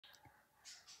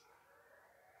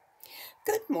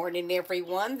Good morning,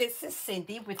 everyone. This is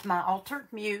Cindy with my Altered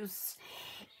Muse,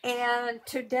 and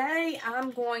today I'm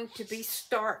going to be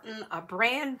starting a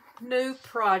brand new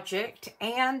project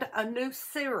and a new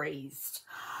series.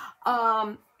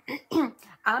 Um,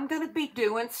 I'm going to be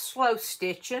doing slow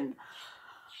stitching.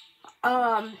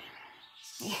 Um,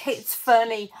 it's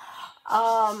funny.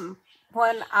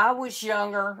 When I was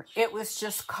younger, it was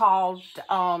just called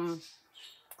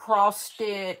cross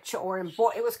stitch, or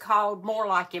it was called more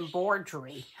like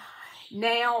embroidery.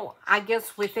 Now, I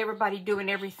guess with everybody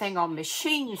doing everything on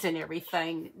machines and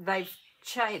everything, they've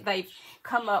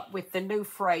come up with the new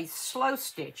phrase slow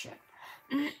stitching.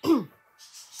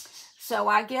 So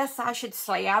I guess I should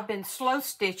say I've been slow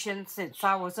stitching since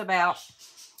I was about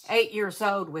 8 years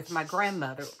old with my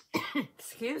grandmother.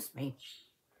 Excuse me.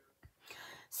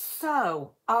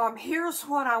 So, here's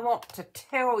what I want to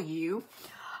tell you.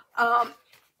 Um,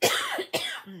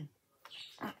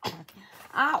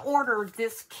 I ordered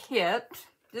this kit.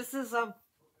 This is a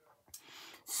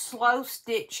slow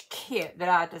stitch kit that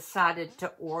I decided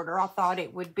to order. I thought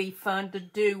it would be fun to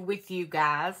do with you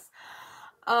guys.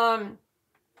 The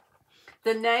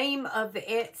name of the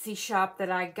Etsy shop that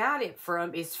I got it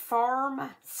from is Farm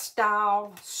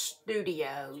Style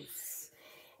Studios.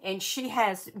 And she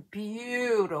has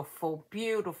beautiful,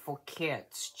 beautiful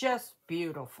kits. Just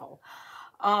beautiful.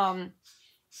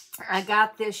 I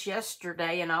got this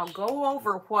yesterday, and I'll go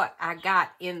over what I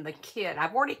got in the kit.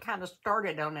 I've already kind of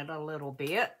started on it a little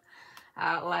bit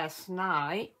last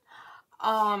night.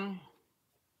 I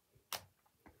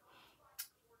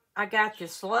got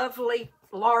this lovely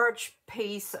large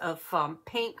piece of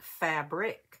pink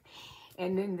fabric,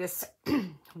 and then this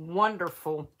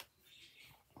wonderful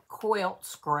quilt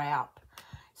scrap.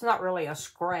 It's not really a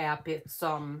scrap. It's,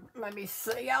 let me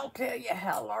see. I'll tell you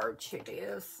how large it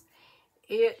is.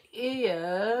 It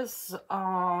is,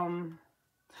 well,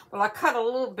 I cut a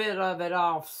little bit of it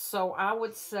off, so I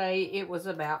would say it was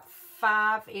about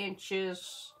 5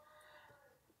 inches,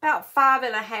 about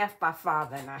 5.5 by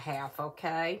 5.5,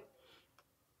 okay?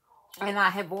 And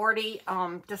I have already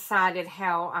decided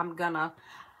how I'm gonna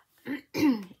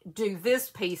do this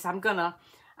piece. I'm gonna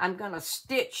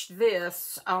stitch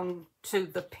this to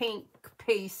the pink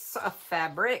piece of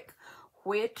fabric,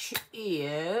 which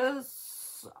is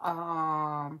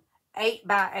 8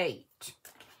 by 8.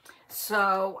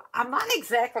 So I'm not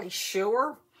exactly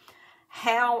sure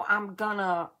how I'm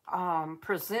gonna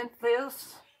present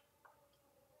this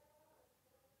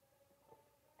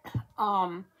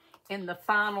in the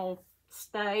final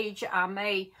stage. I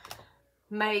may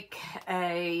make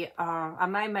a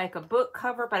book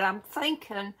cover, but I'm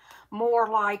thinking more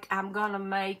like I'm gonna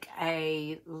make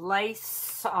a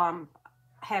lace,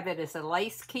 have it as a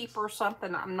lace keeper or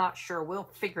something. I'm not sure. We'll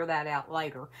figure that out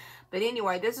later. But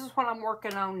anyway, this is what I'm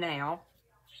working on now.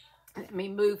 Let me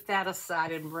move that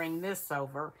aside and bring this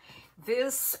over.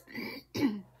 This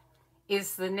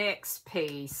is the next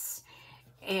piece,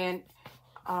 and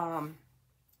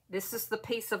this is the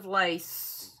piece of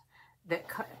lace that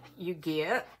you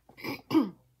get.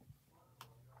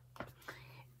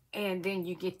 And then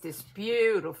you get this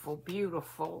beautiful,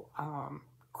 beautiful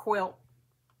quilt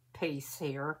piece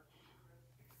here.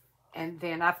 And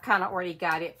then I've kind of already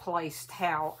got it placed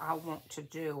how I want to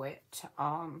do it,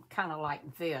 kind of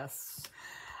like this.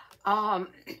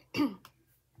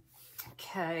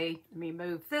 Okay, let me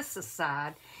move this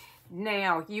aside.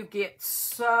 Now, you get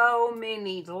so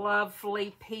many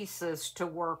lovely pieces to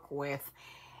work with.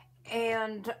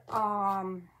 And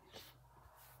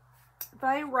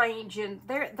they range in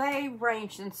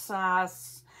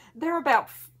size. They're about,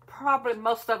 probably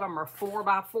most of them are 4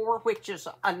 by 4, which is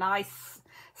a nice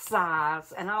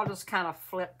size. And I'll just kind of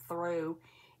flip through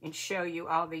and show you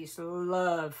all these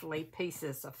lovely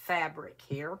pieces of fabric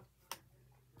here.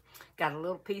 Got a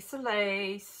little piece of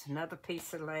lace, another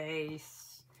piece of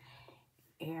lace,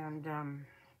 and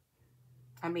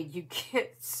I mean, you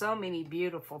get so many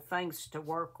beautiful things to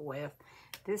work with.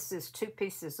 This is 2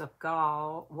 pieces of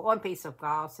gauze, 1 piece of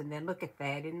gauze, and then look at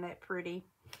that. Isn't that pretty?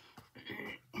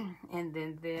 And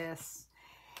then this.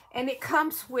 And it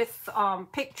comes with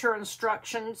picture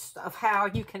instructions of how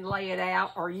you can lay it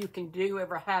out, or you can do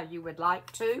ever how you would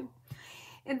like to.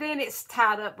 And then it's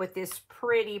tied up with this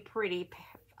pretty, pretty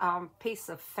piece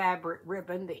of fabric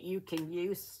ribbon that you can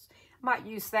use. Might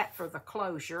use that for the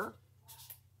closure.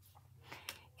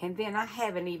 And then I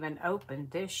haven't even opened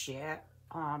this yet.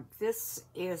 This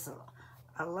is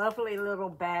a lovely little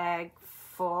bag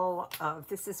full of,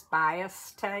 this is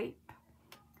bias tape.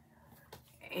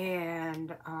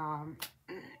 And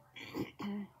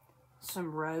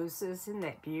some roses in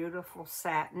that beautiful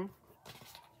satin.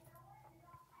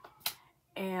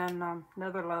 And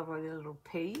another lovely little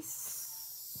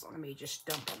piece. Let me just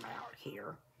dump them out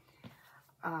here.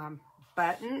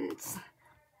 Buttons.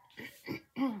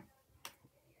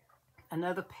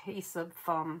 Another piece of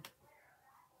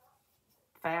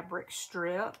fabric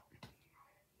strip.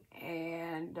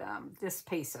 And this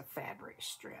piece of fabric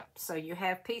strip. So you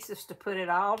have pieces to put it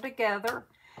all together.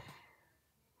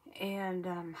 And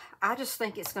I just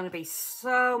think it's going to be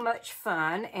so much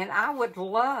fun. And I would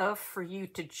love for you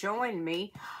to join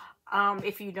me.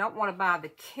 If you don't want to buy the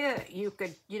kit, you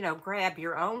could, you know, grab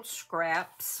your own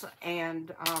scraps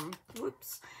and,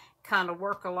 kind of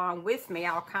work along with me.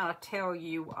 I'll kind of tell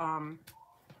you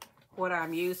what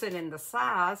I'm using and the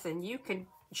size, and you can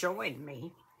join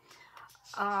me.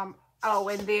 Oh,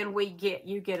 and then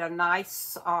you get a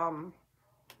nice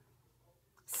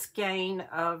skein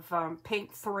of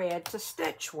pink thread to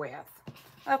stitch with.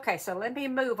 Okay, so let me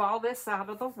move all this out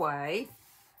of the way.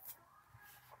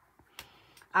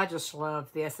 I just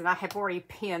love this, and I have already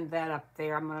pinned that up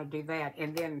there. I'm going to do that,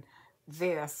 and then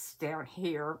this down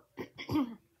here.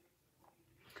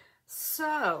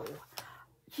 So,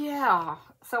 yeah,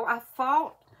 so I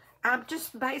thought I'm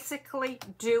just basically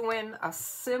doing a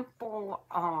simple,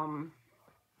 I'm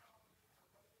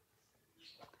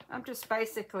just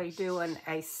basically doing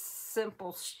a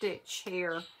simple stitch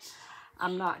here.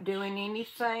 I'm not doing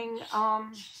anything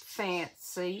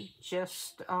fancy,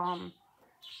 just,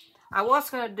 I was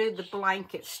going to do the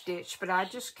blanket stitch, but I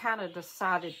just kind of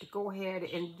decided to go ahead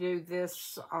and do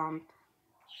this,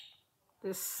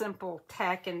 this simple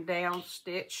tacking down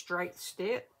stitch, straight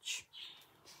stitch.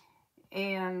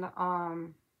 And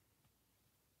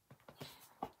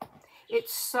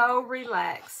it's so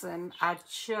relaxing. I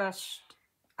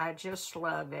just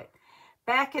love it.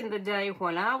 Back in the day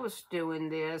when I was doing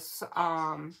this,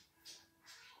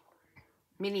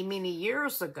 many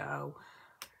years ago,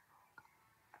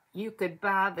 you could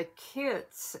buy the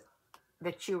kits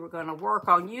that you were going to work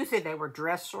on. Usually they were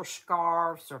dresser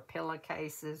scarves or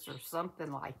pillowcases or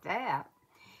something like that.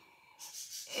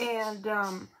 And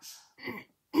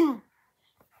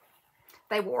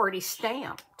they were already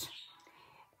stamped.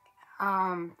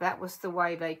 That was the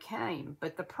way they came.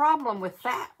 But the problem with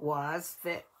that was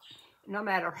that no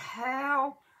matter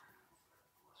how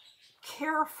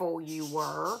careful you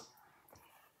were,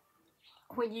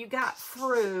 when you got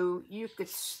through, you could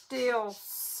still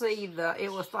see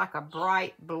it was like a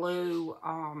bright blue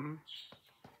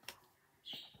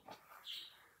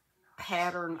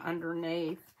pattern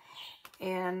underneath.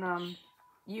 And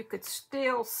you could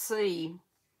still see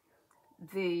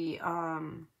the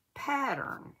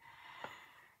pattern.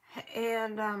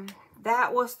 And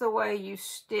that was the way you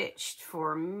stitched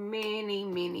for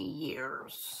many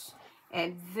years.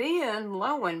 And then,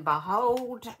 lo and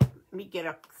behold, let me get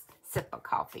a sip of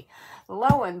coffee.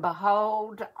 Lo and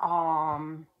behold,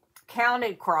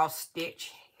 counted cross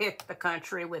stitch hit the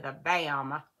country with a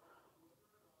bam.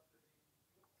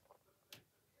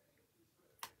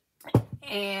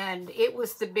 And it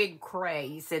was the big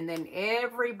craze. And then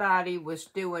everybody was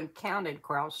doing counted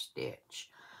cross stitch.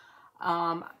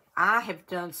 I have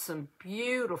done some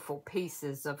beautiful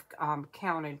pieces of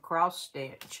counted cross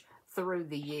stitch through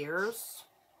the years.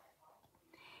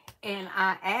 And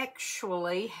I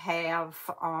actually have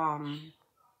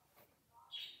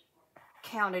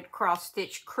counted cross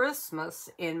stitch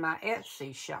Christmas in my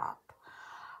Etsy shop.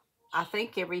 I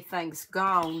think everything's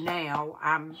gone now.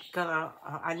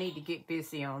 I need to get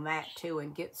busy on that too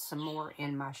and get some more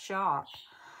in my shop.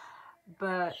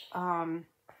 But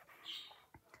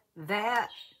that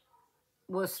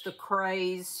was the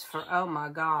craze for, oh my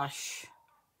gosh,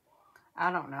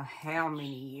 I don't know how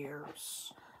many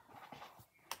years.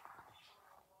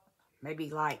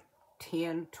 Maybe like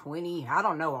 10, 20, I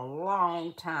don't know, a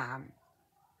long time.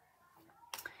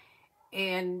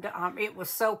 And it was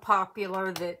so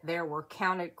popular that there were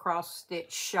counted cross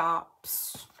stitch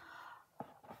shops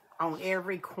on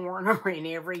every corner in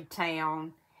every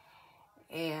town.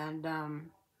 And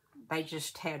they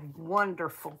just had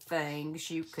wonderful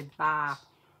things. You could buy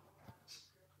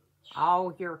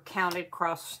all your counted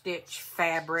cross stitch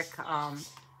fabric.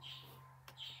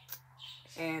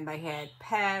 And they had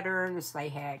patterns, they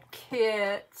had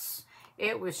kits.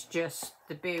 It was just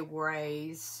the big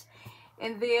raise.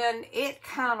 And then it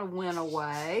kind of went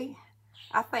away.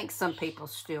 I think some people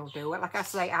still do it. Like I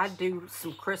say, I do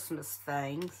some Christmas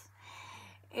things.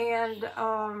 And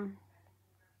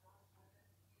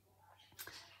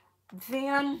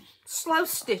then slow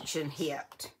stitching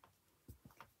hit.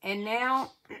 And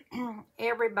now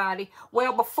everybody,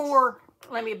 well, before,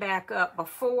 let me back up.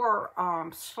 Before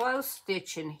slow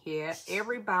stitching hit,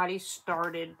 everybody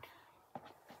started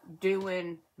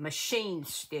doing machine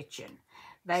stitching.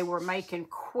 They were making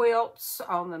quilts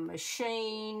on the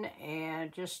machine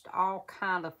and just all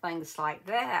kind of things like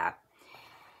that.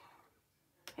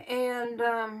 And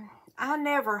I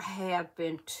never have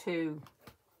been too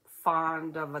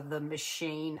fond of the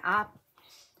machine. I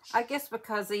guess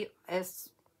because as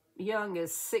young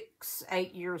as 6,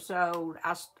 8 years old,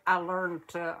 I learned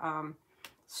to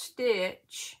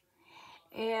stitch.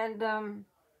 And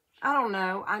I don't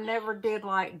know, I never did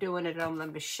like doing it on the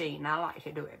machine. I like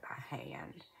to do it by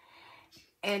hand.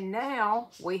 And now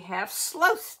we have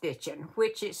slow stitching,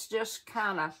 which is just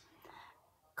kind of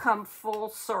come full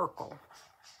circle.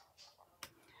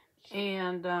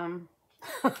 And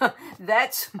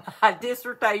that's my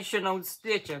dissertation on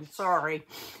stitching, sorry.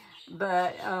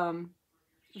 But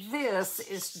this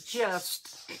is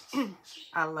just,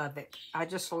 I love it. I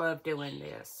just love doing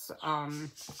this.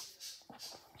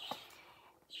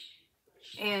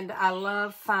 And I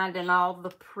love finding all the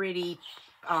pretty,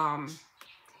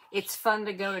 it's fun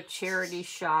to go to charity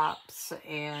shops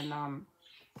and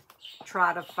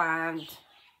try to find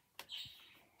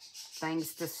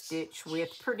things to stitch with,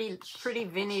 pretty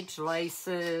vintage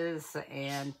laces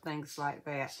and things like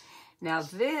that. Now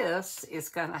this is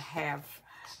going to have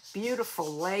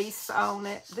beautiful lace on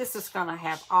it. This is going to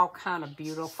have all kind of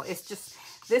beautiful,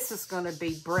 this is going to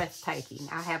be breathtaking.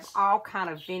 I have all kind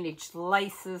of vintage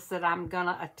laces that I'm going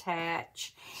to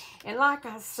attach. And like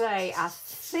I say, I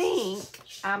think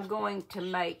I'm going to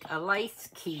make a lace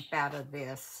keep out of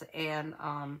this and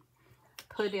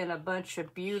put in a bunch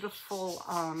of beautiful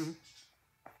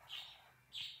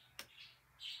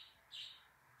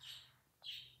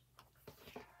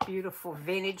beautiful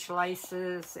vintage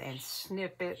laces and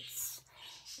snippets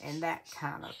and that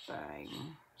kind of thing.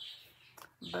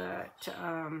 But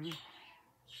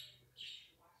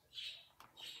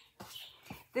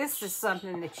this is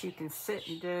something that you can sit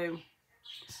and do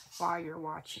while you're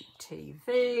watching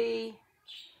TV.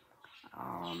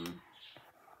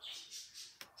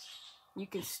 You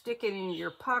can stick it in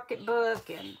your pocketbook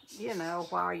and, you know,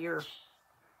 while you're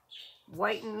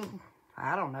waiting,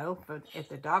 I don't know, at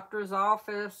the doctor's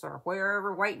office or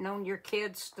wherever, waiting on your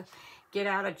kids to get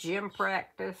out of gym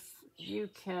practice, you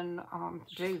can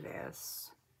do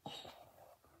this.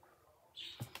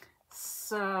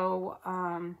 So,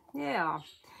 yeah.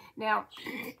 Now,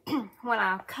 when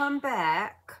I come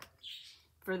back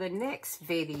for the next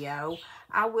video,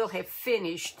 I will have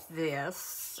finished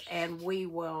this and we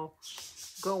will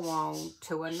go on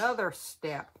to another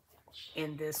step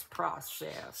in this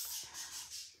process.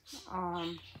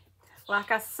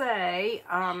 Like I say,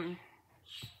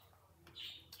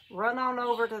 run on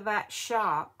over to that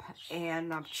shop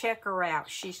and check her out.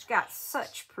 She's got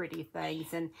such pretty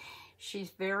things and she's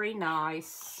very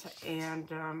nice.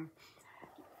 And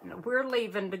we're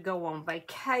leaving to go on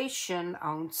vacation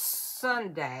on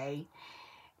Sunday.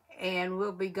 And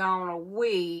we'll be gone a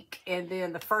week. And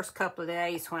then the first couple of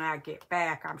days when I get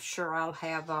back, I'm sure I'll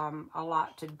have a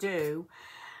lot to do.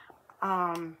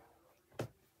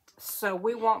 So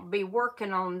we won't be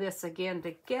working on this again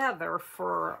together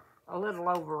for a little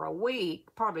over a week,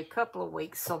 probably a couple of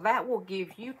weeks. So that will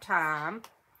give you time,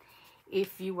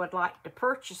 if you would like to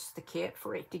purchase the kit,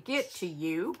 for it to get to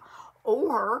you.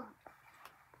 Or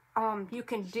you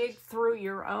can dig through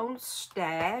your own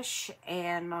stash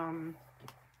and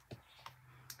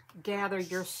gather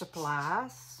your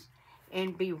supplies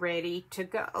and be ready to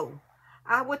go.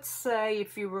 I would say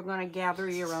if you were going to gather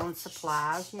your own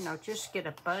supplies, you know, just get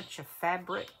a bunch of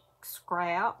fabric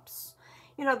scraps.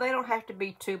 You know, they don't have to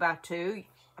be 2 by 2.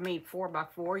 I mean 4 by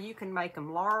 4. You can make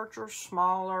them larger,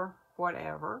 smaller,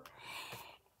 whatever.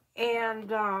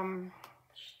 And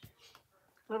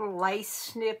little lace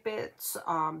snippets,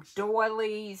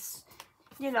 doilies.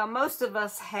 You know, most of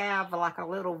us have like a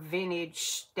little vintage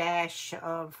stash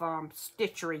of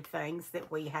stitchery things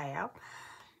that we have.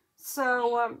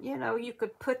 So, you know, you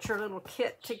could put your little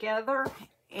kit together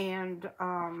and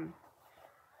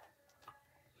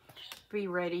be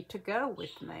ready to go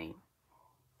with me.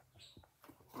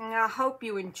 And I hope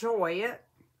you enjoy it.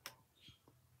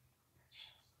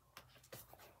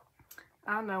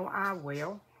 I know I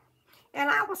will. And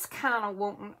I was kind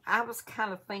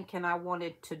of thinking I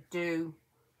wanted to do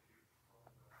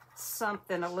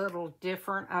something a little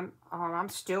different. I'm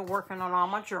still working on all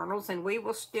my journals, and we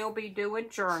will still be doing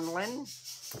journaling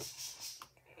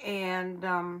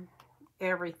and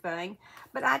everything.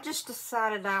 But I just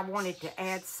decided I wanted to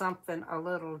add something a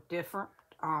little different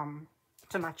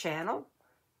to my channel,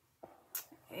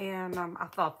 and I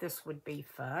thought this would be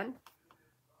fun.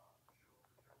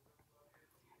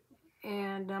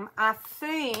 And I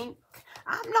think,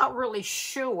 I'm not really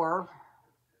sure.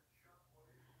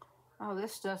 Oh,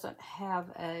 this doesn't have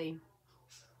a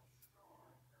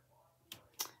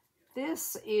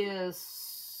This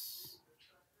is,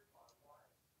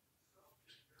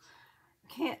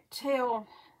 can't tell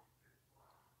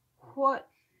what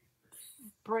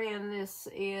brand this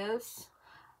is.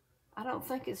 I don't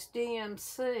think it's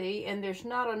DMC, and there's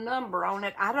not a number on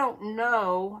it. I don't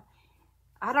know.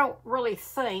 I don't really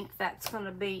think that's going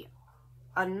to be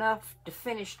enough to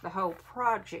finish the whole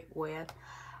project with.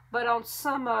 But on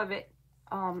some of it,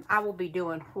 I will be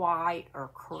doing white or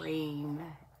cream.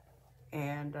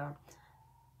 And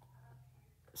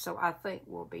so I think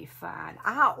we'll be fine.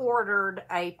 I ordered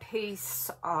a piece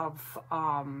of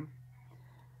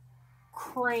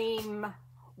cream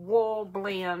wool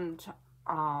blend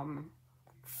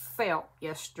felt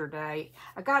yesterday.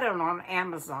 I got it on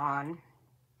Amazon,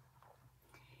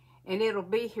 and it'll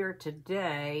be here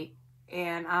today,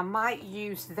 and I might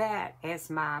use that as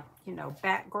my, you know,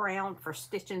 background for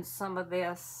stitching some of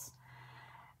this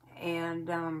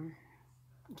and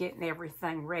getting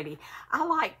everything ready. I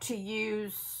like to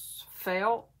use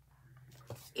felt.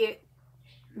 It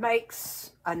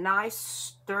makes a nice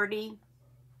sturdy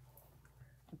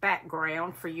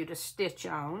background for you to stitch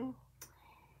on,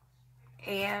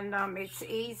 and it's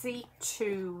easy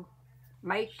to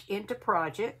make into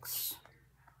projects.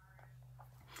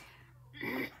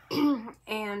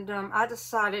 And I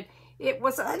decided it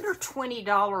was under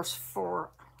 $20 for,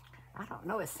 I don't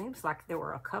know, it seems like there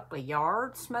were a couple of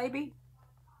yards maybe.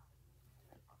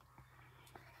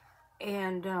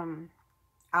 And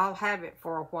I'll have it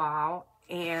for a while,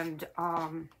 and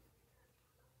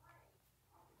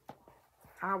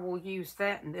I will use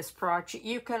that in this project.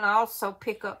 You can also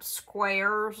pick up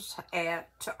squares at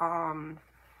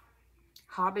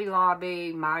Hobby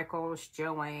Lobby, Michael's,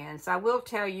 Joann's. I will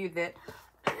tell you that,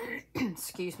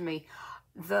 excuse me,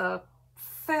 the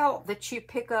felt that you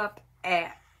pick up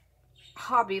at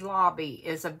Hobby Lobby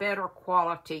is a better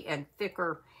quality and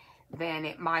thicker than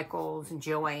at Michael's and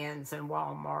Joann's and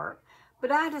Walmart.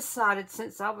 But I decided,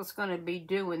 since I was going to be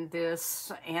doing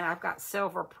this, and I've got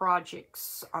several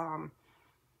projects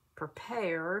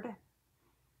prepared,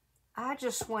 I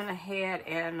just went ahead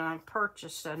and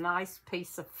purchased a nice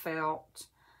piece of felt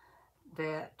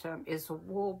that is a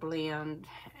wool blend,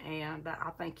 and I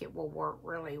think it will work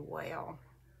really well.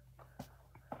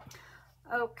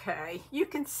 Okay, you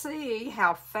can see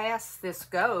how fast this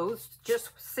goes. Just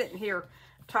sitting here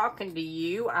talking to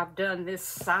you, I've done this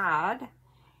side,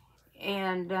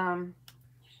 and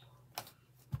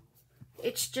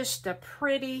it's just a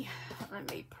pretty,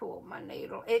 let me pull my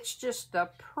needle, it's just a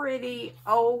pretty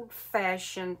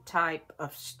old-fashioned type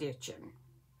of stitching.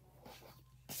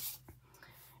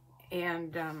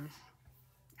 And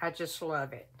I just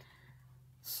love it.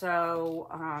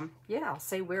 So, yeah,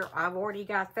 see, I've already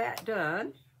got that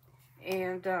done.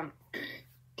 And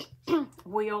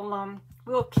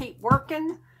we'll keep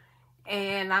working.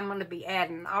 And I'm going to be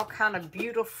adding all kind of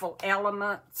beautiful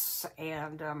elements,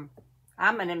 and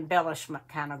I'm an embellishment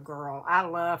kind of girl. I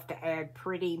love to add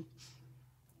pretty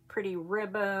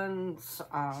ribbons,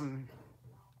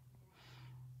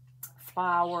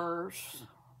 flowers,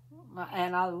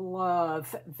 and I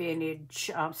love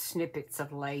vintage snippets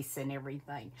of lace and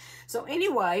everything. So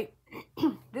anyway,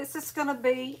 this is going to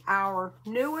be our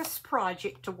newest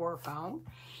project to work on.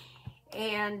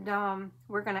 And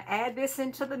we're going to add this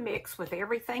into the mix with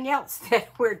everything else that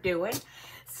we're doing.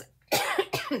 So,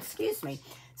 excuse me.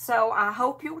 So I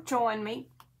hope you'll join me.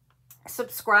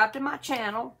 Subscribe to my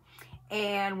channel,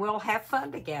 and we'll have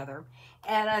fun together.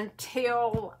 And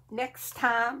until next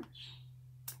time,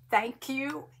 thank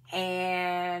you,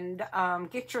 and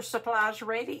get your supplies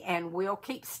ready, and we'll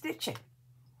keep stitching.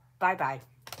 Bye-bye.